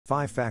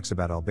5 facts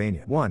about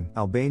Albania. 1.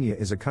 Albania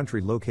is a country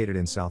located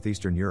in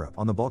southeastern Europe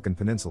on the Balkan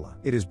Peninsula.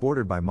 It is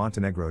bordered by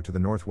Montenegro to the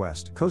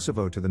northwest,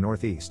 Kosovo to the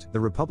northeast, the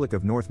Republic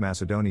of North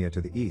Macedonia to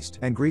the east,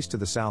 and Greece to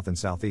the south and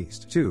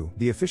southeast. 2.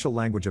 The official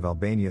language of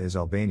Albania is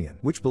Albanian,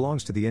 which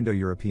belongs to the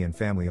Indo-European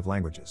family of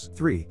languages.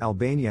 3.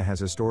 Albania has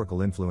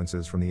historical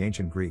influences from the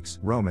ancient Greeks,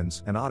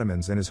 Romans, and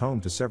Ottomans and is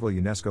home to several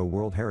UNESCO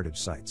World Heritage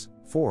sites.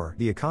 4.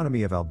 The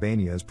economy of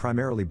Albania is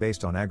primarily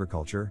based on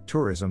agriculture,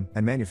 tourism,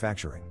 and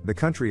manufacturing. The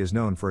country is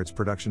known for its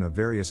production of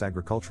various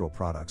agricultural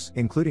products,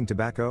 including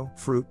tobacco,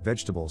 fruit,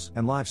 vegetables,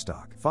 and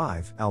livestock.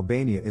 5.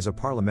 Albania is a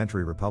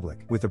parliamentary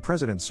republic, with the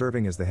president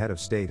serving as the head of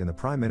state and the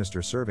prime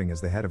minister serving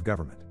as the head of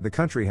government. The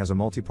country has a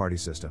multi-party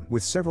system,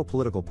 with several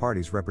political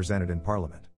parties represented in parliament.